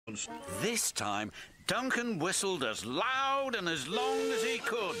This time, Duncan whistled as loud and as long as he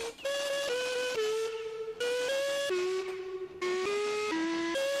could.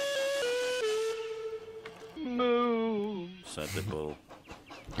 Moo, said the bull.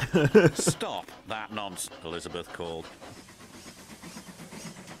 Stop that nonsense, Elizabeth called.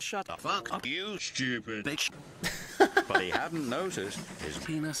 Shut the fuck up, you stupid bitch. But he hadn't noticed his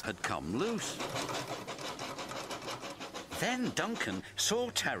penis had come loose. Then Duncan saw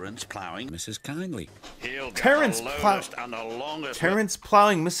Terence ploughing Mrs. Kindly. Terence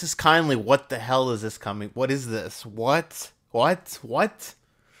plowing Mrs. Kindly. What the hell is this coming? What is this? What?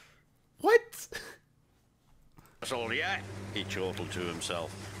 That's all yet, he chortled to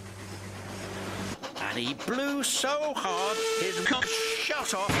himself. And he blew so hard his cock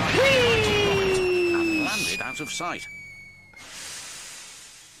shot off like a and landed out of sight.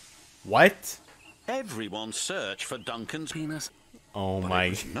 What? Everyone searched for Duncan's penis. Oh but my! It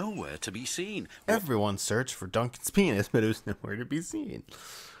was nowhere to be seen. Everyone searched for Duncan's penis, but it was nowhere to be seen.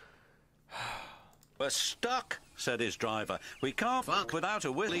 We're stuck, said his driver. We can't fuck without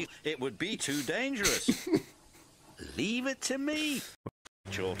a willy. It would be too dangerous. Leave it to me,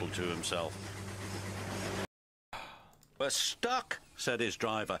 chortled to himself. We're stuck, said his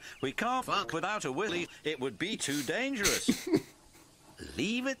driver. We can't fuck without a willy. It would be too dangerous.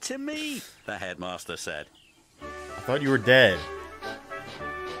 Leave it to me, the headmaster said. I thought you were dead.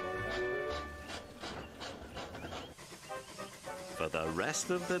 For the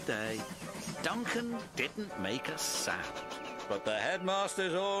rest of the day, Duncan didn't make a sound, but the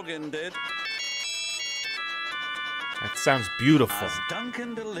headmaster's organ did. That sounds beautiful. As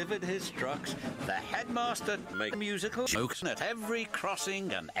Duncan delivered his trucks, the headmaster made musical jokes at every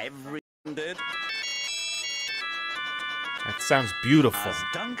crossing and every did. That sounds beautiful. As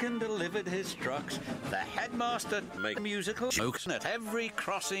Duncan delivered his trucks, the headmaster made musical jokes at every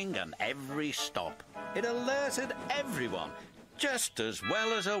crossing and every stop. It alerted everyone, just as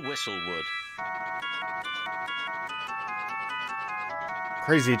well as a whistle would.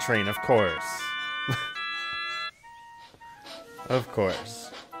 Crazy Train, of course. Of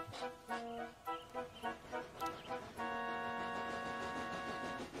course.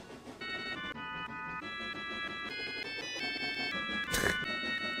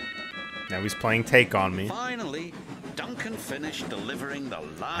 Now he's playing Take On Me. Finally, Duncan finished delivering the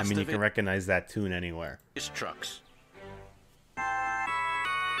last I mean, you of can recognize that tune anywhere. his trucks.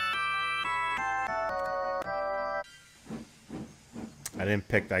 I didn't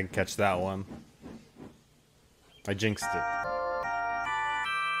catch that one. I jinxed it.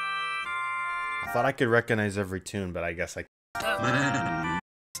 I thought I could recognize every tune, but I guess I can't.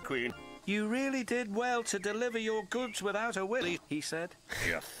 Queen, you really did well to deliver your goods without a willy, he said.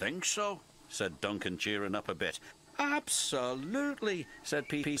 You think so? Said Duncan, cheering up a bit. Absolutely, said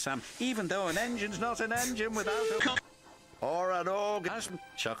Peepeee Sam, even though an engine's not an engine without a or an orgasm,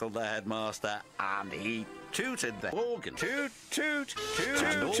 chuckled the headmaster, and he tooted the organ. Toot, toot, toot,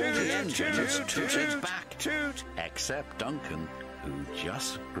 and all the engines tooted back, toot, except Duncan, who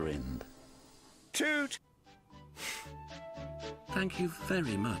just grinned. Toot! Thank you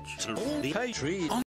very much to all the patrons.